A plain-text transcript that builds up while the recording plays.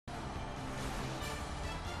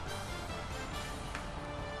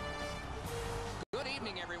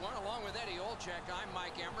everyone. Along with Eddie Olczyk, I'm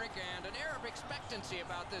Mike Emmerich, and an air of expectancy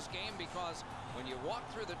about this game because when you walk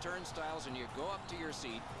through the turnstiles and you go up to your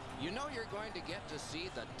seat, you know you're going to get to see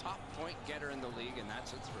the top point getter in the league, and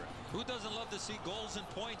that's a thrill. Who doesn't love to see goals and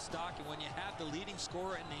points, Doc? And when you have the leading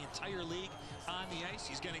scorer in the entire league on the ice,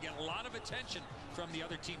 he's going to get a lot of attention from the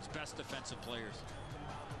other team's best defensive players.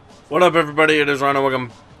 What up, everybody? It is Rhino.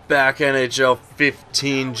 Welcome back. NHL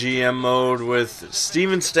 15 GM mode with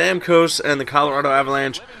Steven Stamkos and the Colorado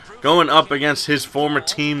Avalanche going up against his former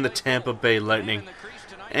team, the Tampa Bay Lightning.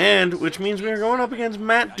 And which means we are going up against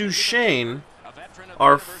Matt Duchene,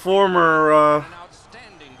 our former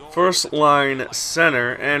first-line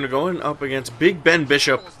center, and going up against Big Ben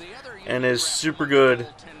Bishop and his super good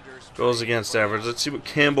goals against average. Let's see what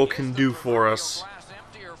Campbell can do for us.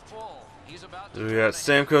 So we got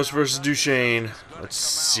Stamkos versus Duchene. Let's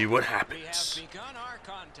see what happens.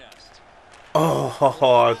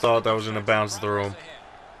 Oh, I thought that was going to bounce through him.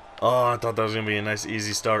 Oh, I thought that was going to be a nice,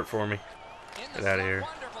 easy start for me. Get out of here.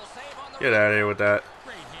 Get out of here with that.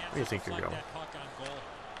 Where do you think you're going?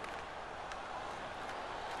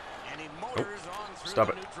 Oh, stop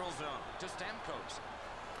it.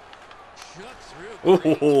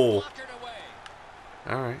 Oh,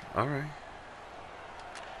 alright, alright.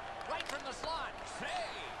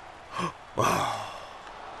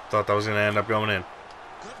 Thought that was going to end up going in.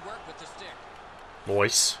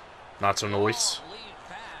 Noise. Not so noise.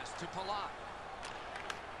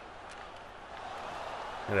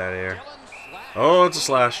 Get out of here. Oh, it's a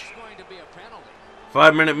slash.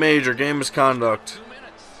 5-minute major. Game misconduct.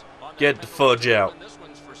 Get the fudge out.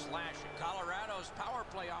 Colorado's power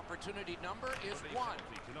play opportunity number is 1.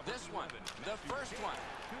 This one, the first one.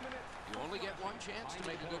 You only get one chance to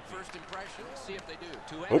make a good first impression. See if they do.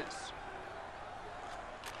 To Ennis.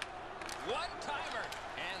 One-timer.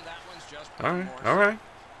 And that one's just Alright, alright.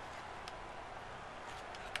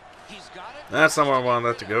 He's got it. That's not where I wanted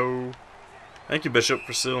that to go. Thank you, Bishop,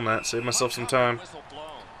 for sealing that. Saved myself some time.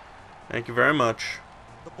 Thank you very much.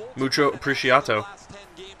 Mucho appreciato.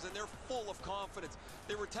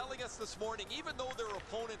 They were telling us this morning, even though their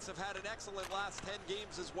opponents have had an excellent last 10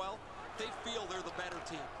 games as well, they feel they're the better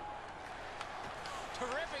team.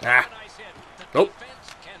 Terrific. Ah. Nice hit. The Nope. defense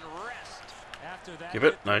can rest. After that, Give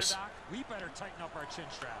it. Nice. we better tighten up our chin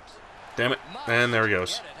straps. Damn it. And there he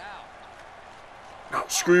goes. Get it out. No,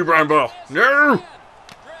 screw you, Brian Boyle. No!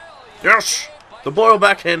 Yes! The Boyle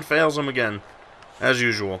backhand fails him again. As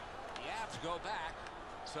usual. The Avs go back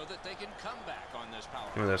so that they can come back on this power.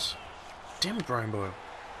 Give me this. Damn it, Brian Boyle.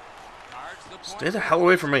 Guards the point. Stay the hell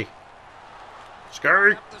away from me.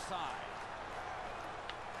 Scary. Up the side.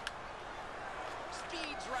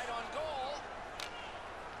 Speeds right on goal.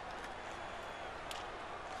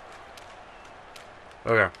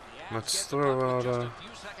 Okay. The Avs Let's get the throw puck with out, just a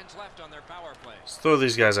few seconds left on their power play. let's throw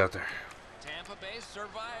these guys out there. Tampa Bay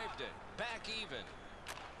survived it. Back even.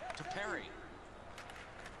 To Perry.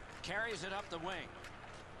 Carries it up the wing.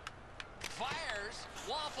 Fires.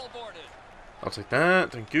 Waffle boarded. I'll take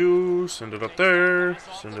that. Thank you. Send it up there.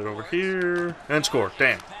 Send it over here. And score.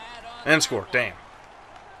 Damn. And score. Damn.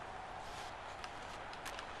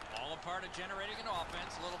 All a part of generating an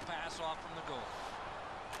offense. A little pass off from the goal.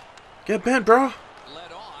 Get bent, bro.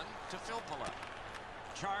 Led on to Filppula.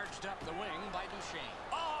 Charged up the wing by Duchene.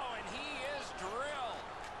 Oh, and he is drilled.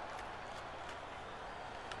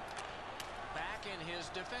 Back in his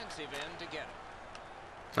defensive end to get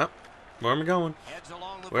it. Up. Where am I going? Heads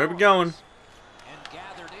along the Where are we boards going? And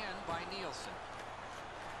gathered in by Nielsen.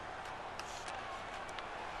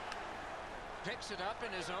 Picks it up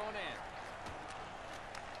in his own end.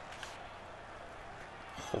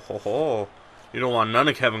 Ho, ho, ho. You don't want none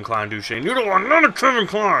of Kevin Klein, Duchene. You don't want none of Kevin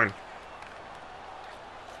Klein.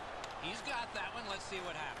 He's got that one. Let's see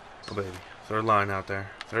what happens. Oh, baby. Third line out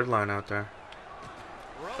there. Third line out there.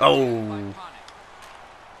 Rotated Oh. by Panik.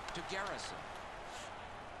 To Garrison.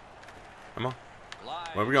 Come on. Lies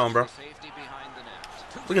Where we going, bro? to safety behind the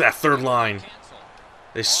net. Look at that third line. Cancel.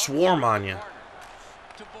 They swarm on you. Corner.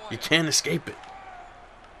 To Boyle. You can't escape it.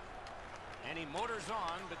 And he motors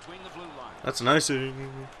on between the blue lines. That's nice. That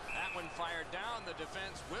one fired down. The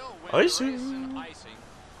defense will win the race, and icing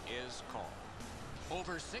is called.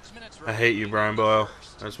 Over 6 minutes. I hate you, Brian Boyle.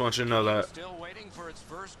 I just want you to know that. Still waiting for its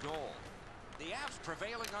first goal. The Avs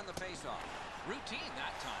prevailing on the faceoff. Routine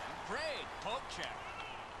that time. Great poke check.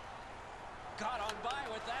 Got on by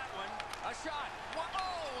with that one. A shot.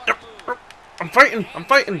 Oh, what a move. I'm fighting. I'm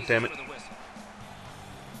fighting. Damn it. For the whistle.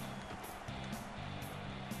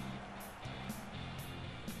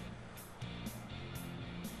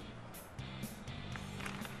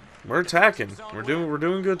 We're attacking. We're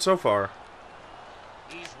doing good so far.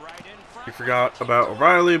 He's right in front. You forgot about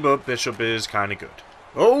O'Reilly, but Bishop is kind of good.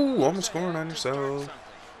 Oh, almost scoring on yourself.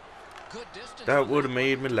 That would have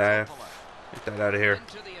made me laugh. Get that out of here.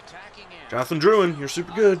 Jonathan Druin, you're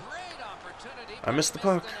super good. I missed the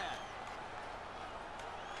puck.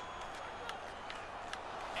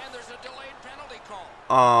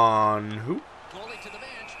 On who?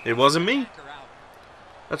 It wasn't me.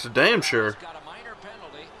 That's a damn sure.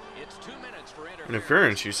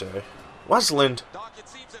 Interference, you say? Westland.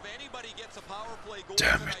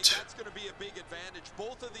 Damn it. That's going to be a big advantage.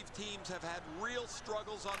 Both of these teams have had real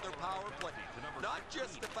struggles on their power play. Not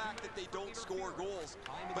just the fact that they don't score goals,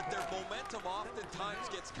 but their momentum oftentimes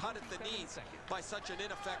gets cut at the knees by such an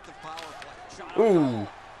ineffective power play. Ooh.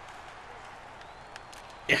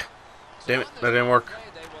 Yeah. Damn it, that didn't work.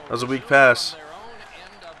 That was a weak pass.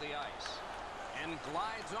 And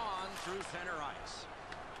glides on through center ice.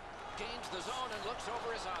 Gains the zone and looks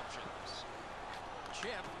over his options.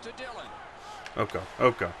 Chip to Dylan. Okay.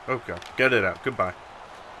 Get it out. Goodbye.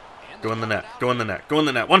 Go in the net. Go in the net. Go in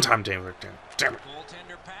the net. One time, damn it. Damn it.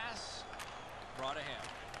 Goaltender pass. Brought ahead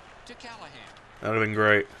to Callahan. That would have been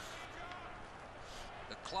great.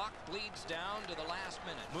 The clock bleeds down to the last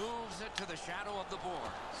minute. Moves it to the shadow of the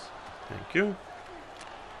boards. Thank you.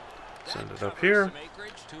 Send it up here.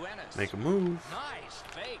 Make a move. Nice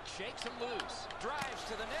fake. Shakes him loose. Drives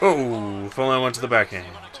to the net. Oh, if only I went to the backhand.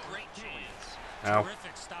 Ow.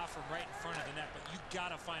 Terrific stop from right in front of the net, but you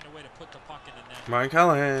gotta find a way to put the puck in the net. Ryan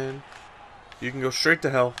Callahan. You can go straight to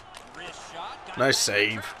hell. Wrist shot. Nice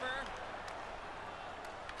save.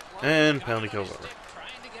 And penalty kill over. Trying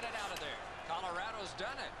to get it out of there. Colorado's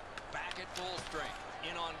done it. Back at full strength.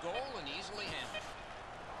 In on goal and easily handled.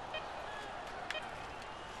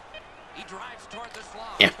 He drives toward the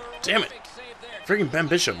slot. Yeah, damn it. Freaking Ben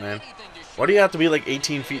Bishop, man. Why do you have to be like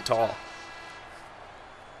 18 feet tall?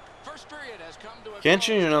 Can't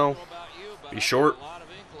you, be short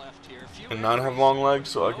and not have long legs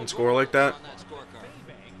so I can score like that?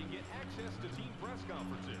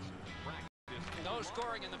 No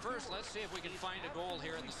scoring in the first. Let's see if we can find a goal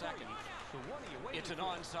here in the second. It's an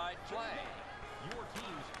onside play.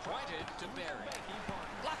 Pointed to Barry.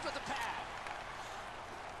 Blocked with the pad.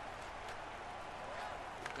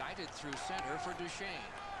 Guided through center for Duchesne.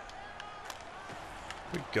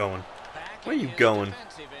 Where you going? Where you going?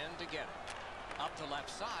 Defensive end to get it. Up the left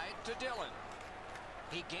side to Dylan.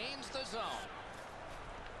 He gains the zone.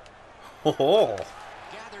 Oh.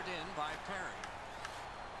 Gathered in by Perry.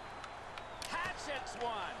 Hatchets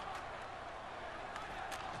one.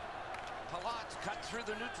 Palat's cut through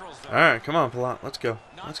the neutral zone. All right, come on, Palat. Let's go.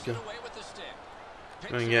 Let's go.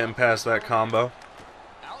 I'm getting past that combo.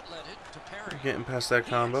 Outletted to Perry. Getting past that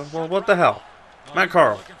combo. Well, what the hell? Matt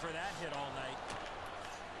Carl. Looking for that hit all night.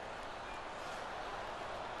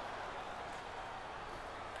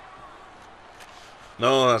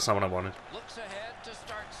 No, that's not what I wanted. Looks ahead to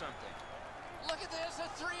start something. Look at this,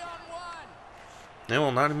 a 3-on-1. No,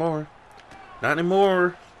 well, not anymore. Not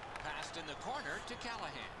anymore. Passed in the corner to Callahan.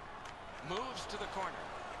 Moves to the corner.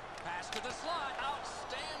 Pass to the slot.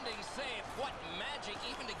 Outstanding save. What magic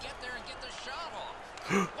even to get there and get the shot off.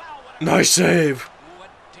 Wow, what a Nice save.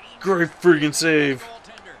 Great freaking save.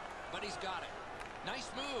 goaltender, but he's got it. Nice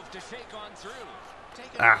move to shake on through.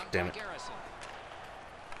 Taken Ah, on damn by it. Garrison.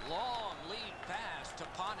 Long lead pass to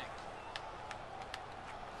Ponick.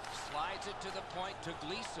 Slides it to the point to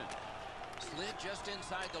Gleason. Slid just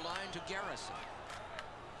inside the line to Garrison.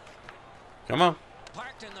 Come on.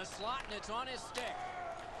 Parked in the slot and it's on his stick.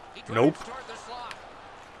 He drives Nope. toward the slot.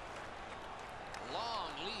 Long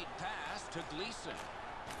lead pass to Gleason.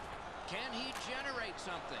 Can he generate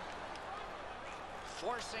something?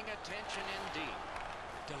 Forcing attention indeed.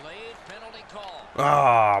 Delayed penalty call.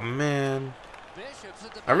 Oh man. Bishop's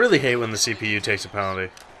at the I really hate when the CPU takes a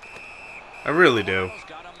penalty. I really do.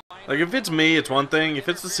 Like, if it's me, it's one thing. If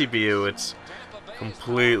it's the CPU, it's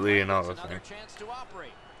completely another thing. Chance to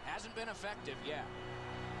operate. Hasn't been effective yet.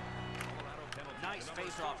 Nice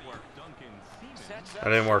face-off work. That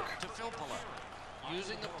didn't work. To Filppula.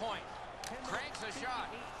 Using the point. Cranks a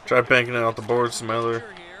shot. Try banking it off the board to my other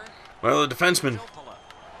defenseman.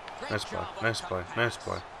 Filppula. Nice play. Nice play. Nice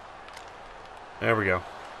play. There we go.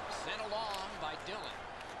 Sent along by Dylan.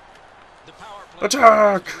 The power play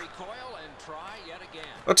Attack! to recoil and try yet again.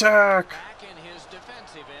 Attack! Back in his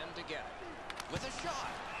defensive end to get it. With a shot.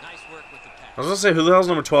 Nice work with the pass. I was gonna say, who the hell's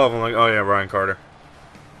number 12? I'm like, oh yeah, Ryan Carter.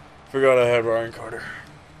 Forgot I had Ryan Carter.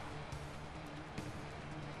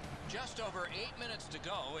 Just over 8 minutes to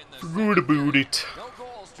go in the Forgot about it. No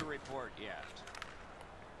goals to report yet.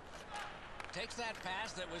 Takes that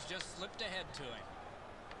pass that was just slipped ahead to him.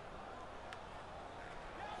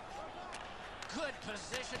 Good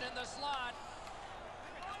position in the slot.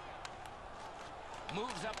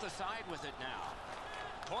 Moves up the side with it now.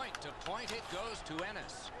 Point to point it goes to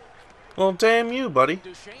Ennis. Well, damn you, buddy.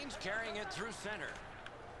 Duchesne's carrying it through center.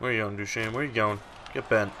 Where you going, Duchesne? Where you going? Get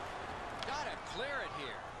bent. Gotta clear it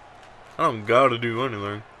here. I don't gotta do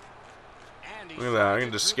anything. And Look at that. I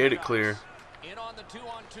can just skate it clear. In on the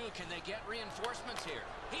 2-on-2. Can they get reinforcements here?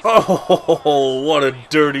 Oh, what a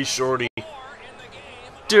dirty shorty.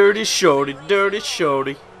 Dirty shorty, dirty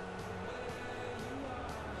shorty.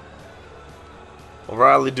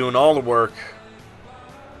 O'Reilly doing all the work.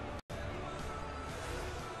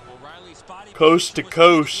 Coast to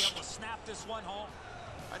coast.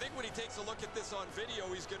 I think when he takes a look at this on video,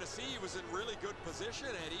 he's going to see he was in really good position,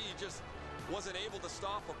 and he just wasn't able to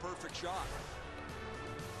stop a perfect shot.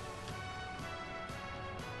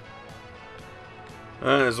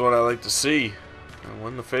 That is what I like to see. And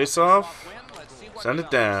win the face-off. Send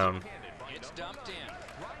it down. It's dumped in.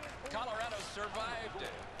 Colorado survived it.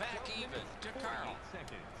 Back even to Carl.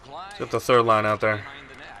 Get the third line out there. Behind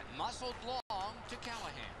the net. Muscled long to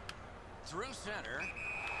Callahan. Through center.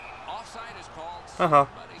 Offside is called. Uh-huh.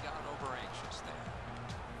 But he got over anxious there.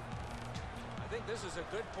 I think this is a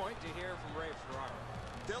good point to hear from Ray Ferraro.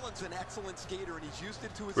 Dylan's an excellent skater, and he's used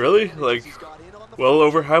it to his Really? advantage. Like, He's got in on the well front,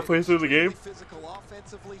 over halfway through the extremely game? physical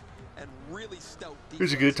offensively, and really stout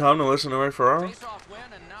Here's a good time to listen to Ray Ferraro. Face-off win,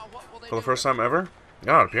 and now what will they For the do? first time ever.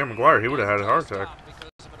 God, Pierre McGuire, he would have had a heart attack.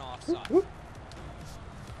 Because of an offside. Whoop.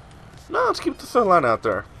 No, let's keep the third line out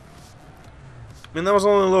there. I mean, that was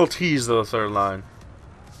only a little tease, though, the third line.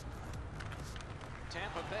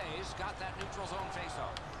 Tampa Bay's got that neutral zone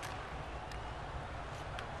face-off.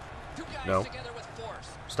 Two guys No. together with force.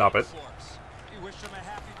 Stop it. Force. You wish him a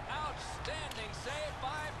happy, outstanding save by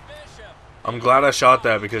Bishop. I'm glad I shot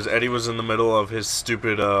that because Eddie was in the middle of his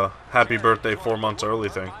stupid happy birthday 4 months early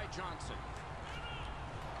thing. By Johnson.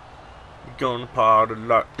 Gonna party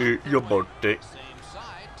like it's your birthday. Same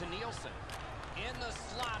side to Nielsen. In the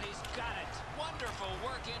slot, he's got it. Wonderful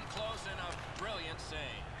work in close and a brilliant save.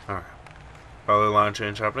 Alright. Probably line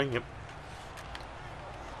change happening, yep.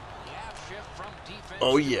 The half shift from defense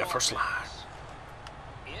Oh to yeah, first line. offense.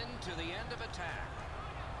 Into the end of attack.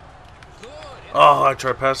 Good. Oh, I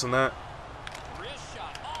tried passing that. Wrist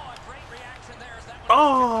shot. Oh, a great reaction there as that one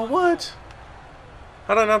Oh, what?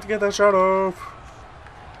 How did I not get that shot off?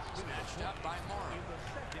 snatched up by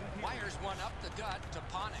Morrow. Wires one up the gut to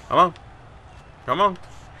Ponick. Come on. Come on.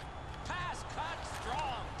 Pass cut,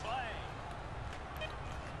 strong play.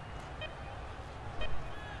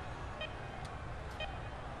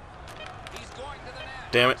 He's going to the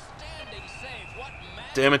net. Damn it. Standing save. What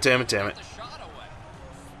magic. Damn it, damn it, damn it. Get the shot away.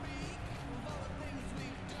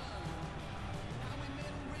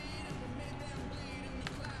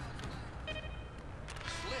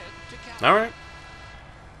 Slid to Callahan. Alright.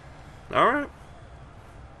 Alright.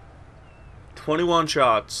 21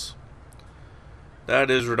 shots.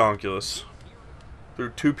 That is ridiculous.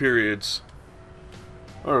 Through 2 periods.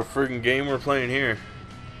 What a freaking game we're playing here.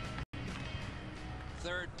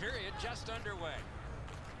 Third period just underway.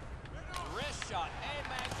 Wrist shot.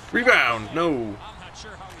 A-Mag. Rebound. No. I'm not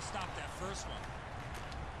sure how he stopped that first one.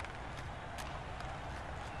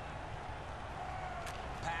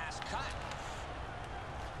 Pass cut.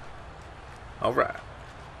 Alright.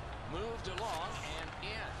 Moved along and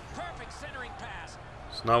in. Perfect centering pass.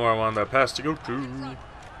 It's not where I wanted that pass to go to.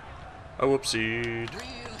 Oh, whoopsie. Really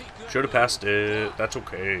good. Should have passed it. That's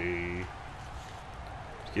okay.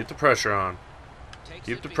 Keep the pressure on. Takes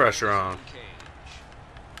Keep it the behind pressure his on. own cage.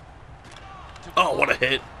 To Oh, what a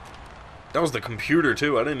hit. That was the computer,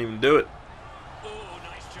 too. I didn't even do it. Ooh,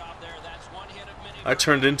 nice job there. That's one hit of many. I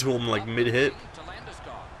turned into him like mid-hit. To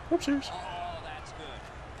Landeskog. Whoopsies. Oh, that's good.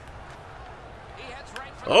 He heads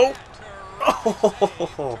right for Oh. the net. Terrific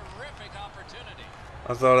save. Oh. Terrific opportunity.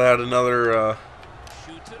 I thought I had another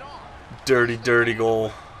Shoots it on. dirty, dirty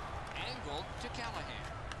goal. Angled to Callahan.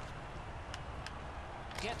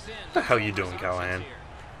 Gets in. What the hell you to doing, his Callahan? options here.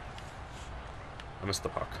 I missed the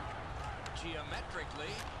puck.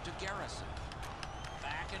 Geometrically to Garrison.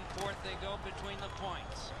 Back and forth they go between the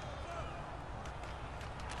points.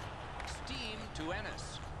 Steam to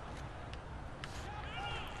Ennis.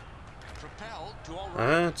 Propelled to O'Reilly.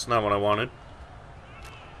 That's not what I wanted.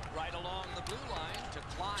 Right along the blue line to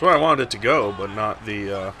Klein. That's where I wanted it to go, but not the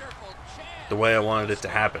Wonderful chance. the way I wanted it to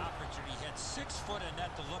happen. Opportunity. He had 6 foot in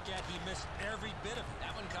net to look at. He missed every bit of it.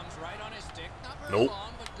 That one comes right on his stick. Not very Nope.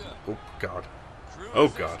 long, but good. Oh, God. Cruises Oh,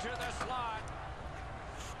 God. To the slot.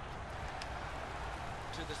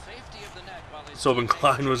 To the safety of the net while his So when teammate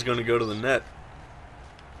Klein was going to go to the net.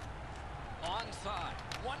 onside.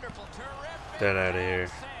 Wonderful Wonderful, terrific. Get that out of here.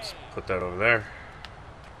 Let's put that over there.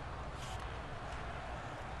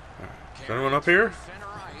 Right. Is anyone up here?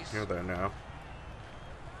 You're there now.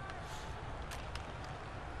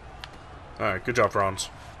 Alright, good job, Franz.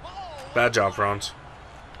 Bad job, Franz.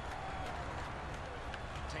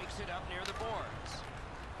 Takes it up near the boards.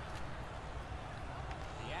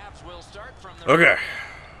 The Avs will start from the Okay.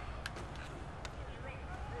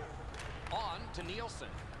 on to Nielsen.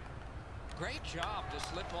 Great job to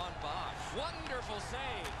slip on by. Wonderful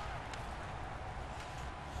save.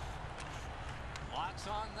 Lots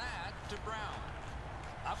on that to Brown.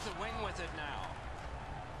 Up the wing with it now.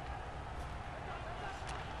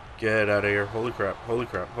 Get out of here. Holy crap. Holy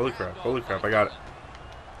crap. Holy crap. Holy crap. I got it.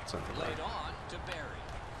 Laid on to Barry.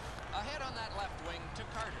 Ahead on that left wing to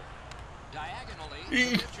Carter. Diagonally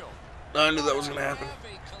to Mitchell. I knew that was going to happen.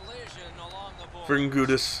 Friggin'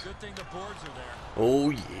 Gudis. Good thing the boards are there. Oh,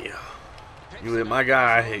 yeah. You hit my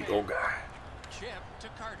guy. I hate your guy. Chip to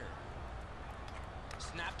Carter.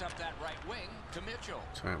 Snapped up that right wing to Mitchell.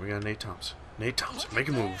 That's right. We got Nate Thompson. Nate Thompson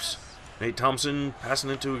making moves. Nate Thompson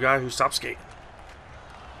passing it to a guy who stopped skating.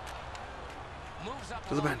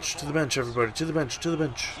 To the bench. To the bench, everybody. To the bench. To the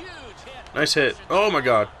bench. Nice hit. Oh, my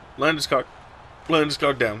God. Landeskog.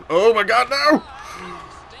 Landeskog down. Oh, my God, no! I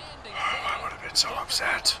would have been so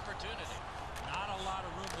upset. Not a lot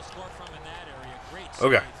of room to score from in that area. Great save.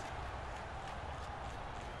 Okay.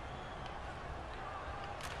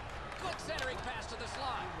 Quick centering pass to the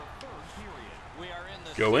slot. We are in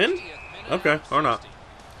the Go in? 60th minute Okay, of or not. 60.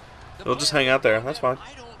 They'll just hang out there. That's fine.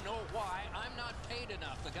 I don't know why. I'm not paid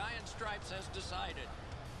enough. The guy in stripes has decided.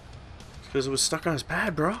 Because it was stuck on his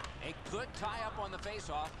pad, bro. A good tie-up on the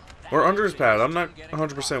face-off. Or under his pad. I'm not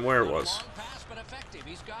 100% where it was. Long pass, but effective.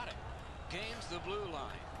 He's got it. Gains the blue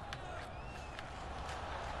line.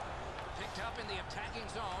 Picked up in the attacking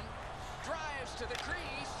zone. Drives to the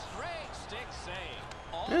crease. Great stick save.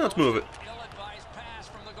 Yeah, let's move it. Ill-advised pass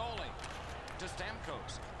from the goalie to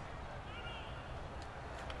Stamkos.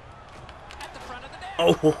 At the front of the net.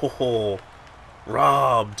 Oh, ho, ho, ho.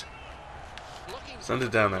 Robbed. Send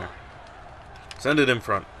it down there. Send it in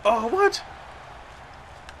front. Oh, what?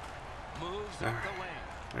 Moves All up right. the wing.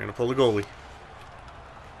 They're going to pull the goalie.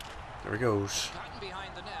 There he goes. Gotten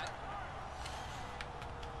behind the net.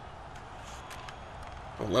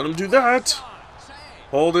 Don't let him do that. Save.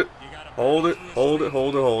 Hold it. Hold it. Hold it.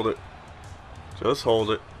 Hold it. Hold it. Just hold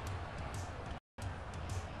it.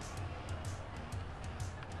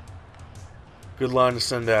 Good line to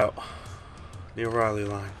send out. The O'Reilly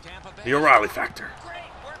line. Tampa Bay. The O'Reilly factor. Great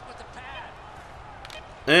work with the pad.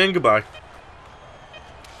 And goodbye.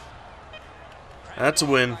 That's a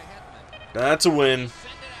win. That's a win.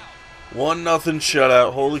 Send it out. 1-0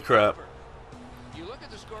 shutout. Holy crap. You look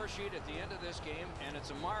at the score sheet at the end of this game, and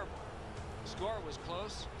it's a marvel. The score was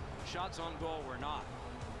close. Shots on goal were not.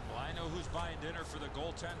 Well, I know who's buying dinner for the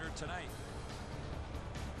goaltender tonight.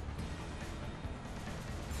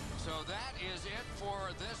 So that is it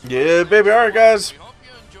for this. Yeah, baby. All right, guys. We hope you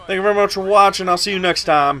enjoyed. Thank you very much for watching. I'll see you next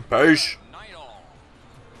time. Peace.